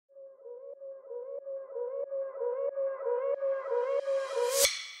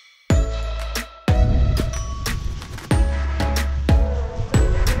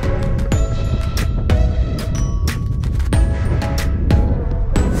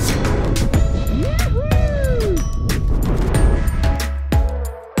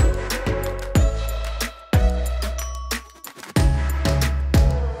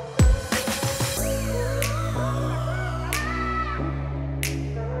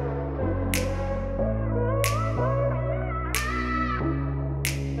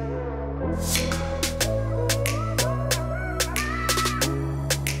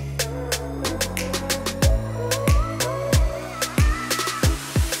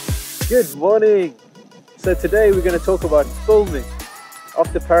Good morning! So today we're going to talk about filming.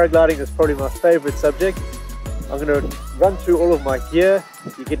 After paragliding is probably my favorite subject. I'm going to run through all of my gear.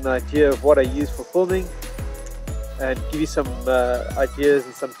 You get an idea of what I use for filming and give you some ideas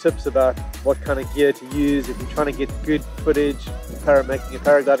and some tips about what kind of gear to use if you're trying to get good footage, making a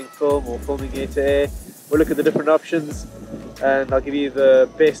paragliding film or filming air to air. We'll look at the different options and I'll give you the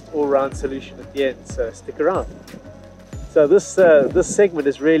best all-round solution at the end, so stick around. So this segment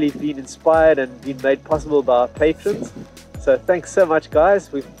has really been inspired and been made possible by our patrons. So thanks so much,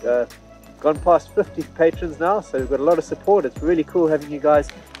 guys. We've gone past 50 patrons now, so we've got a lot of support. It's really cool having you guys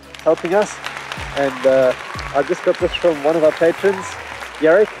helping us. And I just got this from one of our patrons,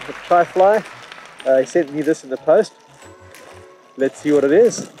 Yarrick of Tri-Fly. He sent me this in the post. Let's see what it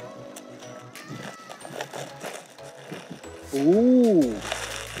is. Ooh,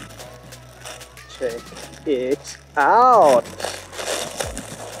 check it out.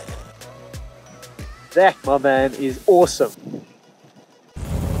 That, my man, is awesome.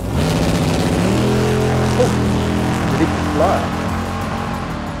 Oh, it didn't fly.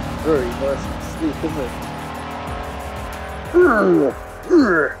 Very nice and sleek, isn't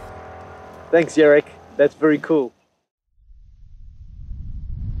it? Thanks, Yarrick. That's very cool.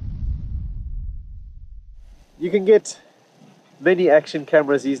 You can get many action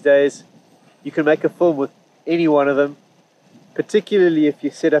cameras these days. You can make a film with any one of them, particularly if you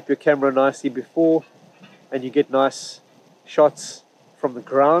set up your camera nicely before and you get nice shots from the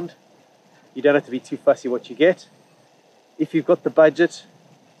ground. You don't have to be too fussy what you get. If you've got the budget,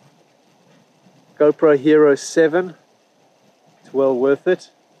 GoPro Hero 7, it's well worth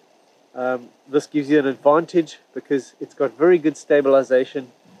it. This gives you an advantage because it's got very good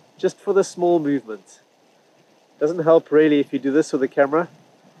stabilization just for the small movements. Doesn't help really if you do this with the camera,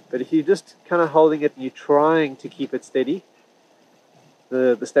 but if you're just kind of holding it and you're trying to keep it steady,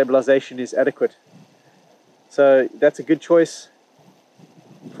 the stabilization is adequate. So that's a good choice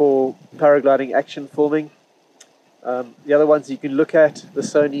for paragliding action filming. The other ones you can look at, the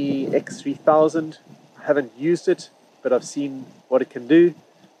Sony X3000. I haven't used it, but I've seen what it can do,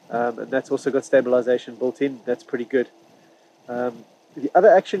 and that's also got stabilization built in. That's pretty good. The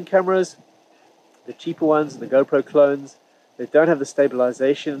other action cameras, the cheaper ones, the GoPro clones, they don't have the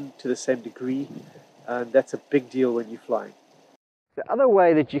stabilization to the same degree, and that's a big deal when you're flying. The other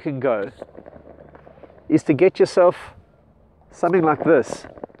way that you can go is to get yourself something like this.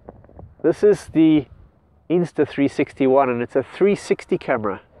 This is the Insta361 and it's a 360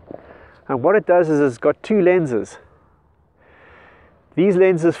 camera. And what it does is it's got two lenses. These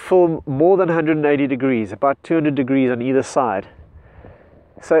lenses film more than 180 degrees, about 200 degrees on either side.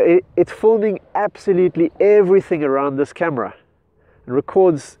 So it's filming absolutely everything around this camera. It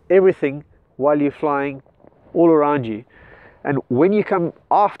records everything while you're flying all around you. And when you come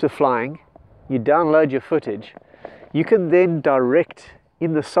after flying, you download your footage, you can then direct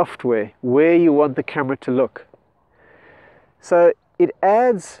in the software where you want the camera to look. So it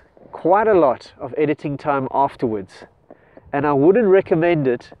adds quite a lot of editing time afterwards. And I wouldn't recommend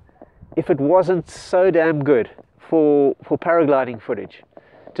it if it wasn't so damn good for paragliding footage,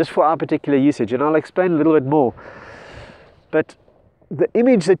 just for our particular usage, and I'll explain a little bit more. But the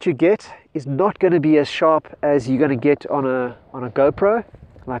image that you get is not going to be as sharp as you're going to get on a GoPro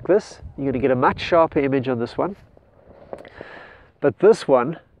like this. You're going to get a much sharper image on this one. But this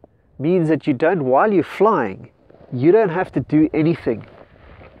one means that you don't, while you're flying, you don't have to do anything.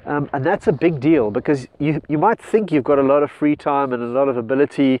 And that's a big deal because you might think you've got a lot of free time and a lot of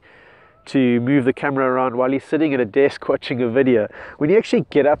ability to move the camera around while you're sitting at a desk watching a video. When you actually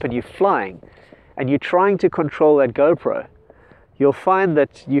get up and you're flying and you're trying to control that GoPro, you'll find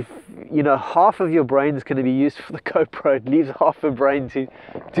that half of your brain is going to be used for the GoPro. It leaves half a brain to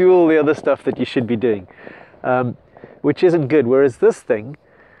do all the other stuff that you should be doing, which isn't good. Whereas this thing,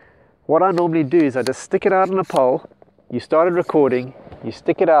 what I normally do is I just stick it out on a pole. You started recording, you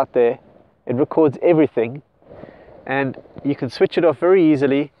stick it out there, it records everything, and you can switch it off very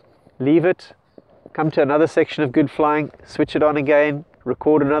easily. Leave it, come to another section of good flying, switch it on again,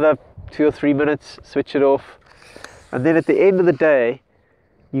 record another 2 or 3 minutes, switch it off. And then at the end of the day,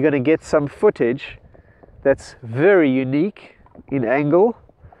 you're going to get some footage that's very unique in angle,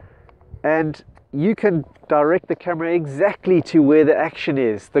 and you can direct the camera exactly to where the action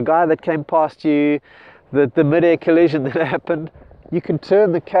is. The guy that came past you, the mid-air collision that happened, you can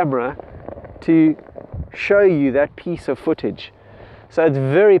turn the camera to show you that piece of footage. So it's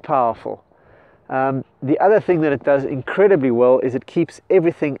very powerful. The other thing that it does incredibly well is it keeps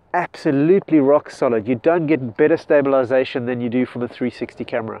everything absolutely rock solid. You don't get better stabilization than you do from a 360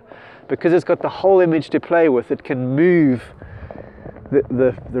 camera. Because it's got the whole image to play with, it can move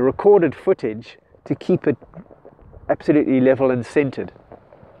the recorded footage to keep it absolutely level and centered.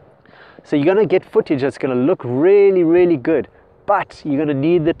 So you're going to get footage that's going to look really, really good, but you're going to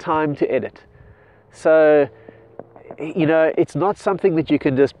need the time to edit. So, you know, it's not something that you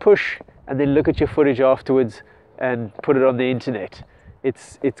can just push and then look at your footage afterwards and put it on the internet.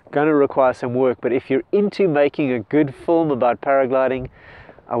 It's going to require some work, but if you're into making a good film about paragliding,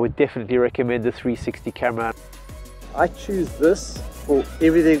 I would definitely recommend the 360 camera. I choose this for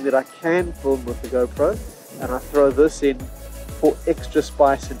everything that I can film with the GoPro, and I throw this in for extra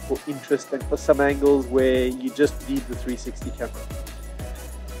spice and for interest and for some angles where you just need the 360 camera.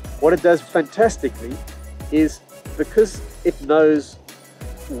 What it does fantastically is, because it knows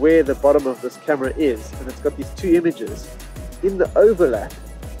where the bottom of this camera is and it's got these two images, in the overlap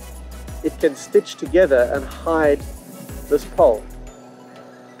it can stitch together and hide this pole.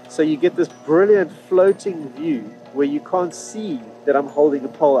 So you get this brilliant floating view where you can't see that I'm holding a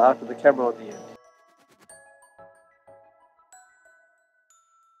pole out of the camera on the end.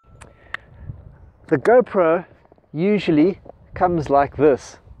 The GoPro usually comes like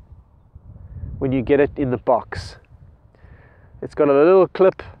this when you get it in the box. It's got a little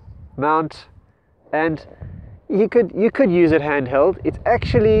clip mount, and you could use it handheld. It's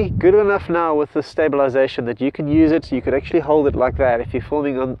actually good enough now with the stabilization that you can use it. You could actually hold it like that if you're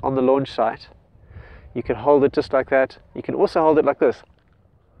filming on the launch site. You can hold it just like that. You can also hold it like this.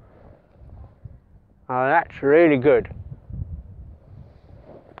 Now that's really good.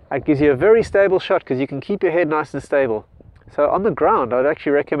 It gives you a very stable shot because you can keep your head nice and stable. So on the ground, I'd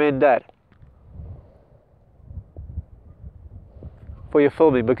actually recommend that for your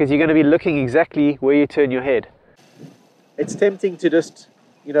filming, because you're going to be looking exactly where you turn your head. It's tempting to just,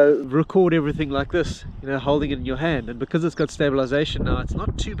 you know, record everything like this, you know, holding it in your hand, and because it's got stabilization now, it's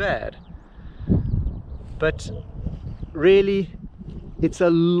not too bad. But really, it's a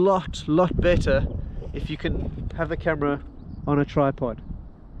lot better if you can have the camera on a tripod.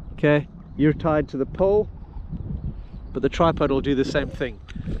 Okay, you're tied to the pole, but the tripod will do the same thing.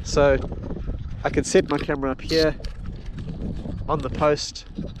 So I can set my camera up here on the post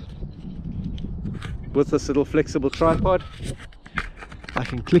with this little flexible tripod. I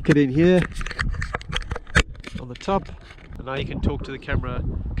can click it in here on the top, and now you can talk to the camera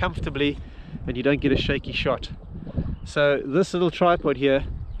comfortably and you don't get a shaky shot. So this little tripod here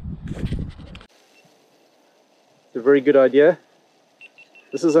is a very good idea.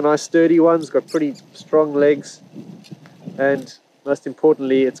 This is a nice sturdy one, it's got pretty strong legs, and most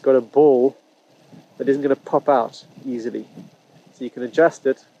importantly it's got a ball that isn't going to pop out easily. So you can adjust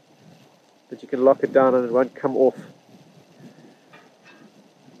it, but you can lock it down and it won't come off.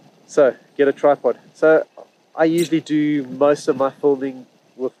 So get a tripod. So I usually do most of my filming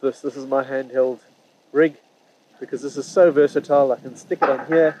with this. This is my handheld rig, because this is so versatile. I can stick it on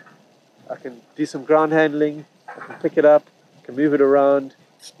here, I can do some ground handling, I can pick it up, I can move it around,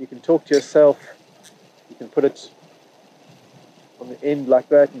 you can talk to yourself, you can put it on the end like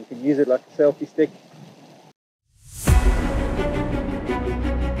that, and you can use it like a selfie stick.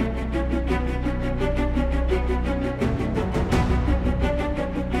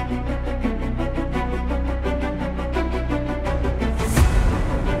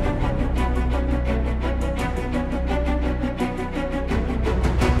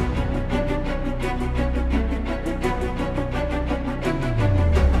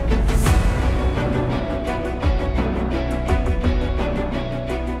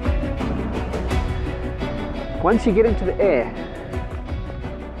 Once you get into the air,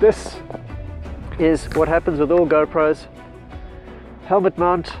 this is what happens with all GoPros. Helmet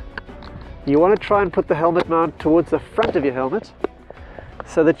mount. You want to try and put the helmet mount towards the front of your helmet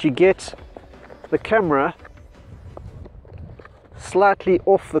so that you get the camera slightly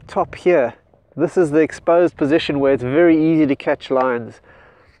off the top here. This is the exposed position where it's very easy to catch lines.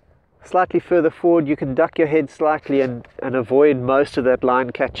 Slightly further forward, you can duck your head slightly and avoid most of that line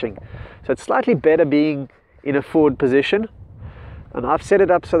catching. So it's slightly better being in a forward position, and I've set it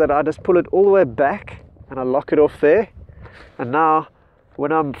up so that I just pull it all the way back and I lock it off there, and now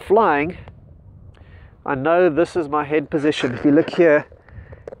when I'm flying I know this is my head position. If you look here,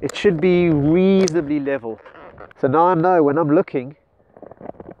 it should be reasonably level, so now I know when I'm looking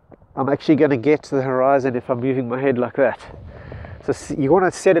I'm actually going to get to the horizon if I'm moving my head like that. So you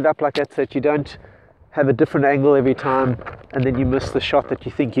want to set it up like that so that you don't have a different angle every time and then you miss the shot that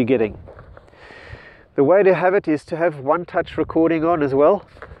you think you're getting. The way to have it is to have one touch recording on as well,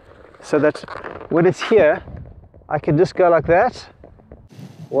 so that when it's here I can just go like that.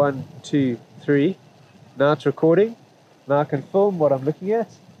 1, 2, 3. Now it's recording. Now I can film what I'm looking at.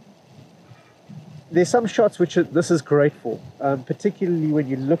 there's some shots which this is great for, particularly when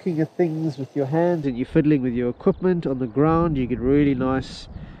you're looking at things with your hands and you're fiddling with your equipment on the ground. You get really nice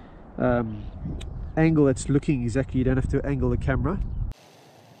angle that's looking exactly, you don't have to angle the camera.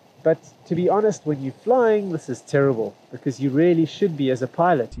 But to be honest, when you're flying, this is terrible, because you really should be, as a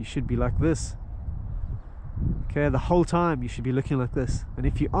pilot, you should be like this. Okay, the whole time you should be looking like this, and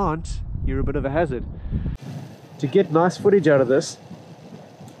if you aren't, you're a bit of a hazard. To get nice footage out of this,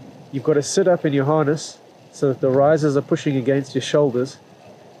 you've got to sit up in your harness so that the risers are pushing against your shoulders.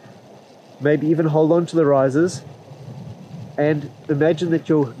 Maybe even hold on to the risers, and imagine that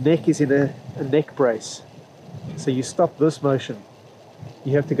your neck is in a neck brace. So you stop this motion.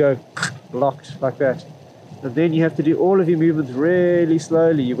 You have to go locked like that. And then you have to do all of your movements really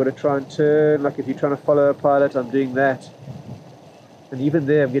slowly. You've got to try and turn, like if you're trying to follow a pilot, I'm doing that. And even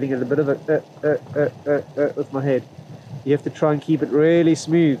there, I'm getting a bit of a with my head. You have to try and keep it really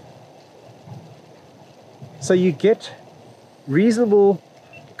smooth. So you get reasonable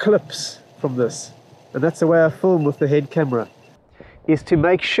clips from this. And that's the way I film with the head camera, is to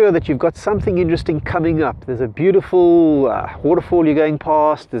make sure that you've got something interesting coming up. There's a beautiful waterfall you're going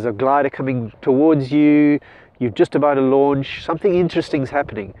past, there's a glider coming towards you, you're just about to launch, something interesting's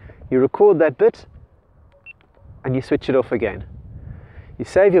happening. You record that bit and you switch it off again. You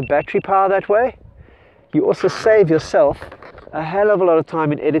save your battery power that way. You also save yourself a hell of a lot of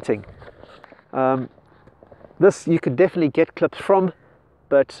time in editing. This you could definitely get clips from,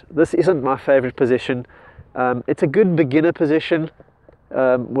 but this isn't my favorite position. It's a good beginner position.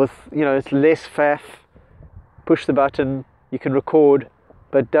 With, you know, it's less faff. Push the button, you can record,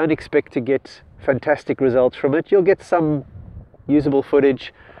 but don't expect to get fantastic results from it. You'll get some usable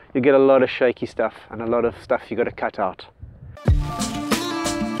footage, you'll get a lot of shaky stuff and a lot of stuff you've got to cut out.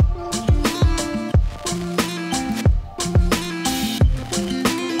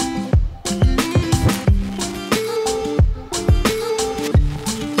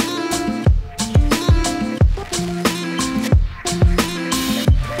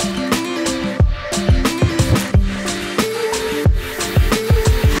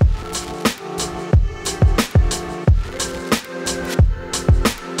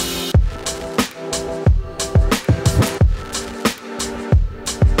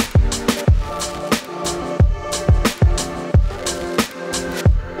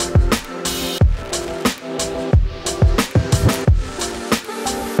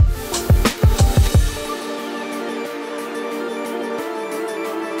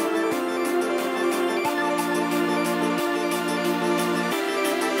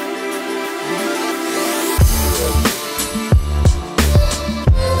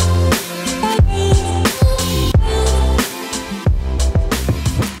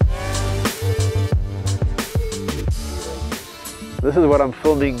 This is what I'm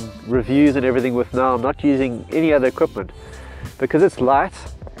filming reviews and everything with now. I'm not using any other equipment because it's light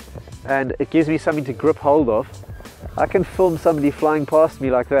and it gives me something to grip hold of. I can film somebody flying past me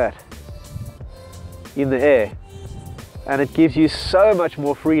like that in the air, and it gives you so much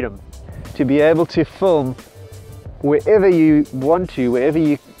more freedom to be able to film wherever you want to, wherever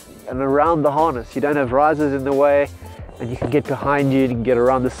you, and around the harness. You don't have risers in the way, and you can get behind you, you can get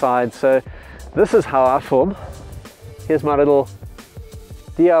around the side. So this is how I film. Here's my little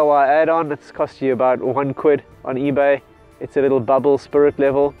DIY add-on. It's cost you about £1 on eBay. It's a little bubble spirit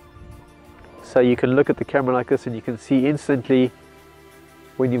level, so you can look at the camera like this and you can see instantly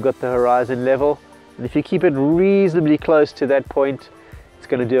when you've got the horizon level, and if you keep it reasonably close to that point, it's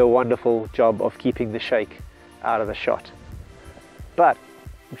going to do a wonderful job of keeping the shake out of the shot. But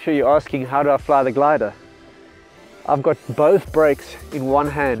I'm sure you're asking, how do I fly the glider? I've got both brakes in one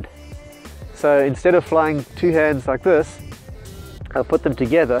hand, so instead of flying two hands like this, I'll put them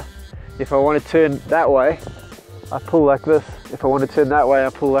together. If I want to turn that way, I pull like this. If I want to turn that way, I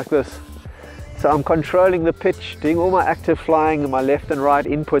pull like this. So I'm controlling the pitch, doing all my active flying and my left and right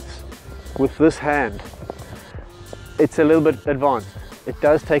inputs with this hand. It's a little bit advanced. It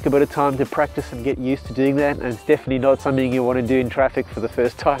does take a bit of time to practice and get used to doing that, and it's definitely not something you want to do in traffic for the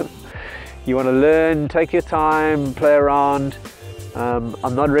first time. You want to learn, take your time, play around.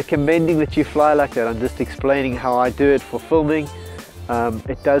 I'm not recommending that you fly like that. I'm just explaining how I do it for filming.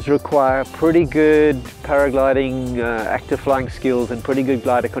 It does require pretty good paragliding active flying skills and pretty good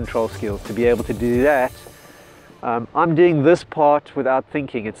glider control skills to be able to do that. I'm doing this part without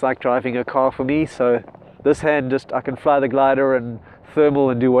thinking. It's like driving a car for me. So this hand, just I can fly the glider and thermal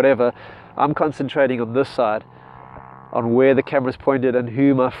and do whatever. I'm concentrating on this side, on where the camera's pointed and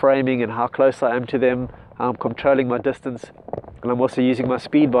who am I framing and how close I am to them. I'm controlling my distance, and I'm also using my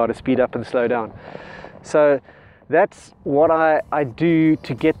speed bar to speed up and slow down. So That's what I do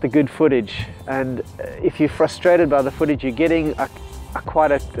to get the good footage. And if you're frustrated by the footage you're getting, I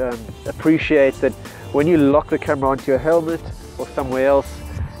quite appreciate that when you lock the camera onto your helmet or somewhere else,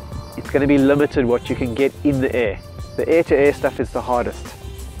 it's going to be limited what you can get in the air. The air-to-air stuff is the hardest.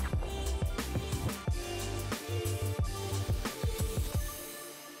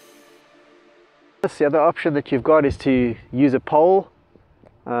 The other option that you've got is to use a pole.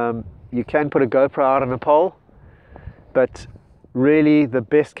 You can put a GoPro out on a pole, but really the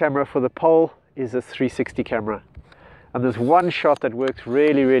best camera for the pole is a 360 camera. And there's one shot that works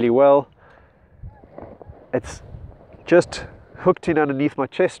really, really well. It's just hooked in underneath my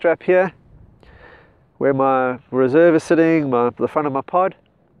chest strap here, where my reserve is sitting, the front of my pod.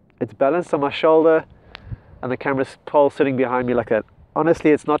 It's balanced on my shoulder, and the camera's pole sitting behind me like that.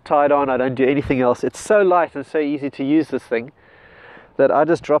 Honestly, it's not tied on, I don't do anything else. It's so light and so easy to use, this thing, that I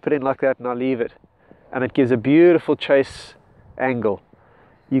just drop it in like that and I leave it. And it gives a beautiful chase angle.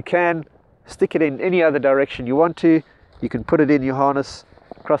 You can stick it in any other direction you want to. You can put it in your harness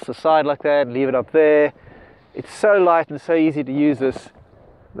across the side like that and leave it up there. It's so light and so easy to use this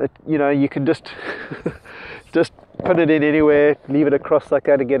that, you know, you can just just put it in anywhere, leave it across like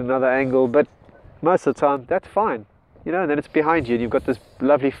that to get another angle. But most of the time that's fine, you know, and then it's behind you and you've got this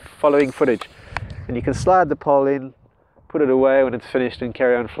lovely following footage, and you can slide the pole in, put it away when it's finished, and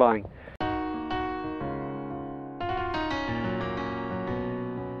carry on flying.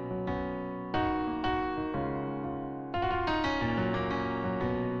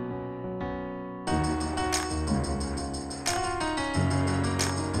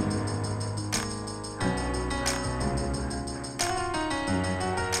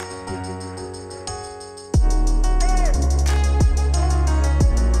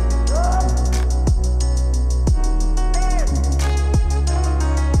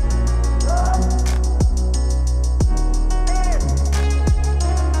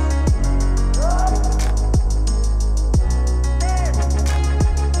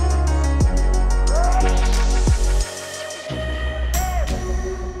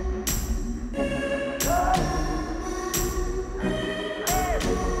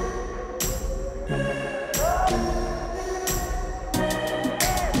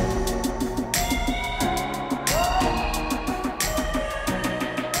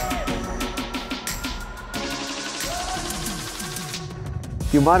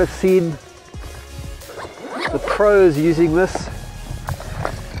 You might have seen the pros using this.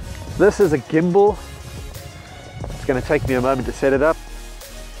 This is a gimbal. It's going to take me a moment to set it up.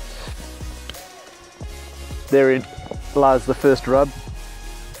 Therein lies the first rub.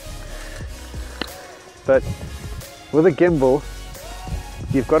 But with a gimbal,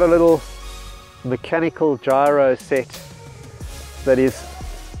 you've got a little mechanical gyro set that is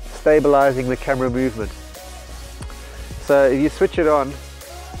stabilizing the camera movement. So if you switch it on,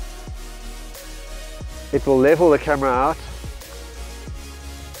 it will level the camera out,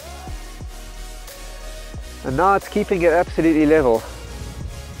 and now it's keeping it absolutely level.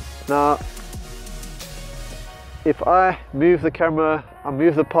 Now if I move the camera, I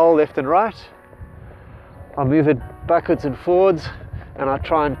move the pole left and right, I move it backwards and forwards, and I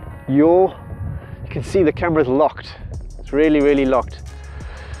try and yaw, you can see the camera's locked. It's really, really locked.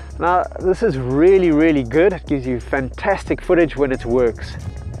 Now this is really, really good. It gives you fantastic footage when it works.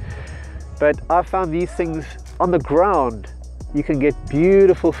 But I found these things on the ground, you can get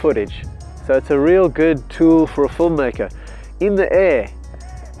beautiful footage. So it's a real good tool for a filmmaker. In the air,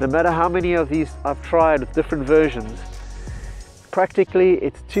 no matter how many of these I've tried with different versions, practically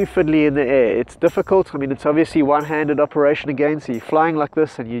it's too fiddly in the air. It's difficult. I mean, it's obviously one-handed operation again, so you're flying like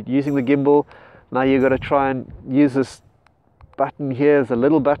this and you're using the gimbal. Now you've got to try and use this button here. There's a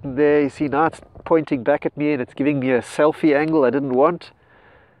little button there. You see now it's pointing back at me and it's giving me a selfie angle I didn't want.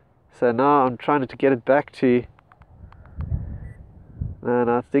 So now I'm trying to get it back to,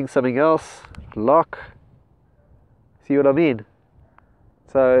 and I think something else, lock, see what I mean?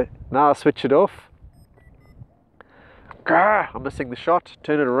 So now I switch it off, I'm missing the shot,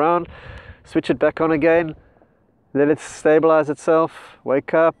 turn it around, switch it back on again, let it stabilize itself,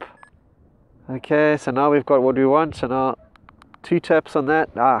 wake up. Okay, so now we've got what we want, so now 2 taps on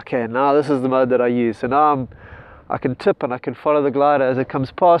that. Okay, now this is the mode that I use. So now I can tip and I can follow the glider as it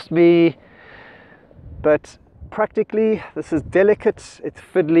comes past me. But practically, this is delicate, it's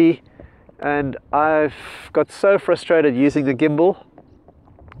fiddly, and I've got so frustrated using the gimbal.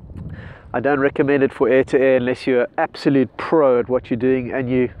 I don't recommend it for air-to-air unless you're an absolute pro at what you're doing and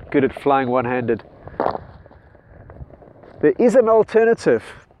you're good at flying one-handed. There is an alternative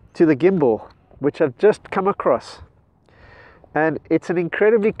to the gimbal, which I've just come across. And it's an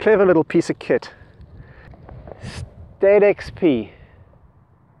incredibly clever little piece of kit. SteadXP.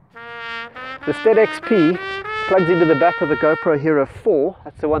 The SteadXP plugs into the back of the GoPro Hero 4,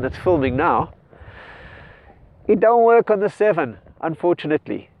 that's the one that's filming now. It don't work on the 7,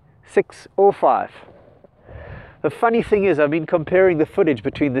 unfortunately, 6 or 5. The funny thing is, I've been comparing the footage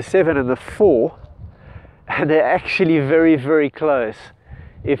between the 7 and the 4, and they're actually very, very close.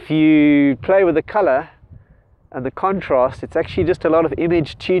 If you play with the color and the contrast, it's actually just a lot of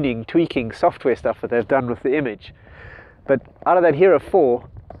image tuning, tweaking, software stuff that they've done with the image. But out of that Hero 4,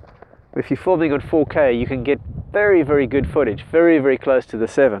 if you're filming on 4K, you can get very, very good footage, very, very close to the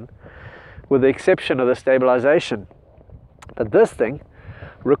 7, with the exception of the stabilization. But this thing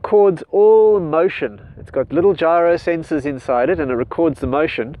records all the motion. It's got little gyro sensors inside it, and it records the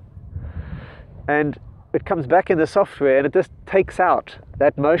motion, and it comes back in the software and it just takes out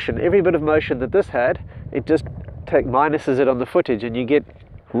that motion. Every bit of motion that this had, it just minuses it on the footage, and you get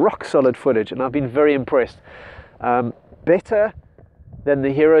rock solid footage, and I've been very impressed. Better than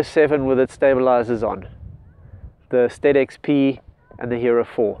the Hero 7 with its stabilizers on, the SteadXP and the Hero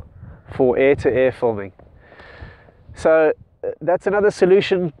 4 for air-to-air filming. So that's another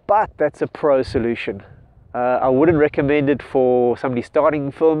solution, but that's a pro solution. I wouldn't recommend it for somebody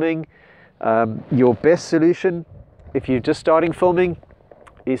starting filming. Your best solution, if you're just starting filming,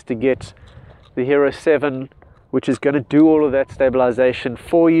 is to get the Hero 7, which is going to do all of that stabilization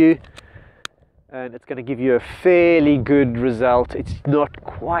for you, and it's going to give you a fairly good result. It's not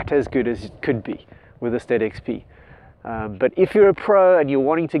quite as good as it could be with the SteadXP. But if you're a pro and you're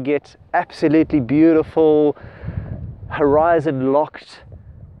wanting to get absolutely beautiful, horizon locked,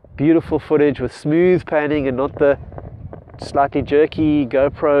 beautiful footage with smooth panning and not the slightly jerky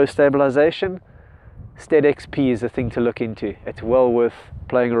GoPro stabilization, SteadXP is the thing to look into. It's well worth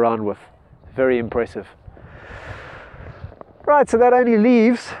playing around with. Very impressive. Right, so that only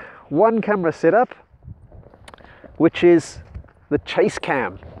leaves one camera setup, which is the chase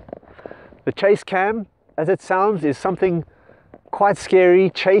cam. The chase cam, as it sounds, is something quite scary,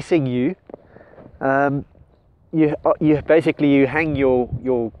 chasing you. You basically hang your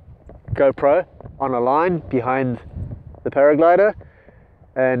GoPro on a line behind the Paraglider,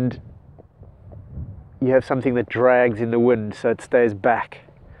 and you have something that drags in the wind so it stays back.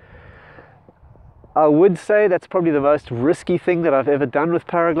 I would say that's probably the most risky thing that I've ever done with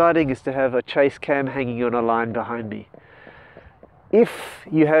paragliding, is to have a chase cam hanging on a line behind me. If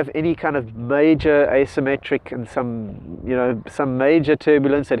you have any kind of major asymmetric and some major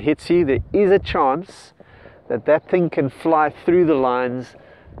turbulence that hits you, there is a chance that that thing can fly through the lines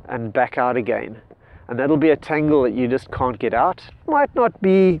and back out again. And that'll be a tangle that you just can't get out. Might not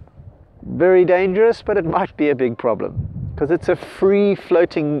be very dangerous, but it might be a big problem, because it's a free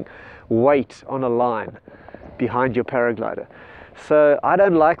floating weight on a line behind your paraglider. So I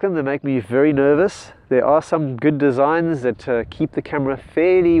don't like them. They make me very nervous. There are some good designs that keep the camera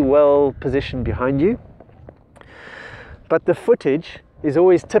fairly well positioned behind you, but the footage is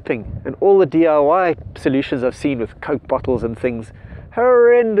always tipping, and all the DIY solutions I've seen with Coke bottles and things,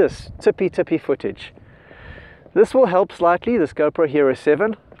 horrendous tippy footage. This will help slightly, this GoPro Hero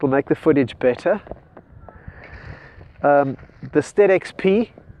 7. It will make the footage better. The SteadXP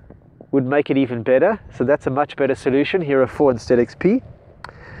would make it even better, so that's a much better solution, Hero 4 and SteadXP.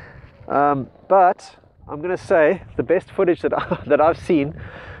 But I'm going to say the best footage that I've seen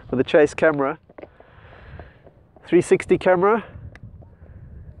with the chase camera, 360 camera,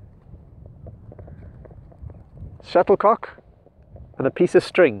 shuttlecock, and a piece of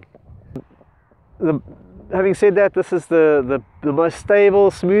string. Having said that, this is the most stable,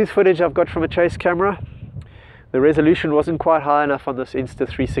 smooth footage I've got from a chase camera. The resolution wasn't quite high enough on this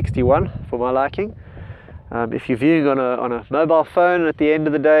Insta361 for my liking. If you're viewing on a mobile phone at the end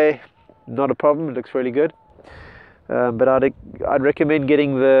of the day, not a problem, it looks really good. But I'd recommend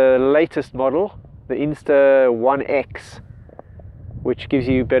getting the latest model, the Insta1X, which gives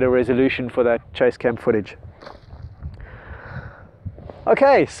you better resolution for that chase cam footage.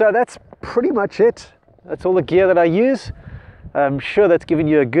 Okay, so that's pretty much it. That's all the gear that I use. I'm sure that's given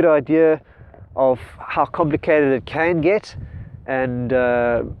you a good idea of how complicated it can get, and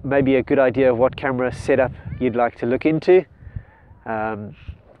maybe a good idea of what camera setup you'd like to look into.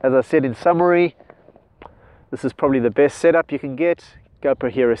 As I said in summary, this is probably the best setup you can get.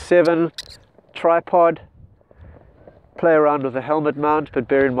 GoPro Hero 7, tripod, play around with the helmet mount, but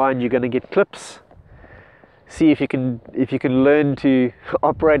bear in mind you're going to get clips. See if you can learn to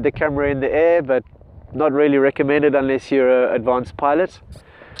operate the camera in the air, but not really recommended unless you're an advanced pilot.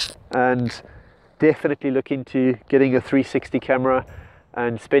 And definitely look into getting a 360 camera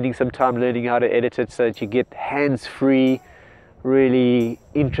and spending some time learning how to edit it so that you get hands-free, really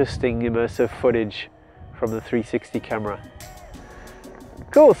interesting immersive footage from the 360 camera.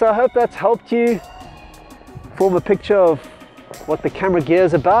 Cool, so I hope that's helped you form a picture of what the camera gear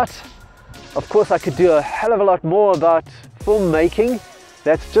is about. Of course, I could do a hell of a lot more about filmmaking.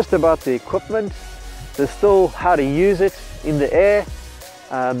 That's just about the equipment. There's still how to use it in the air.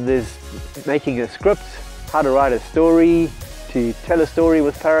 There's making a script, how to write a story, to tell a story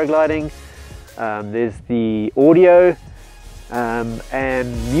with paragliding. There's the audio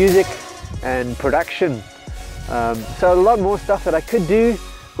and music and production. So a lot more stuff that I could do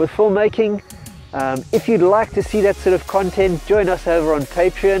with filmmaking. If you'd like to see that sort of content, join us over on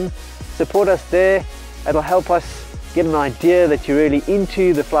Patreon. Support us there. It'll help us get an idea that you're really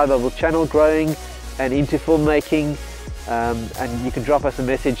into the Flybubble channel growing and into filmmaking. And you can drop us a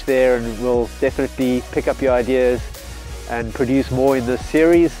message there and we'll definitely pick up your ideas and produce more in this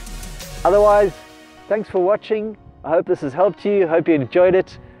series. Otherwise, thanks for watching. I hope this has helped you. I hope you enjoyed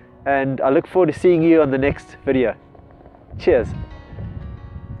it. And I look forward to seeing you on the next video. Cheers.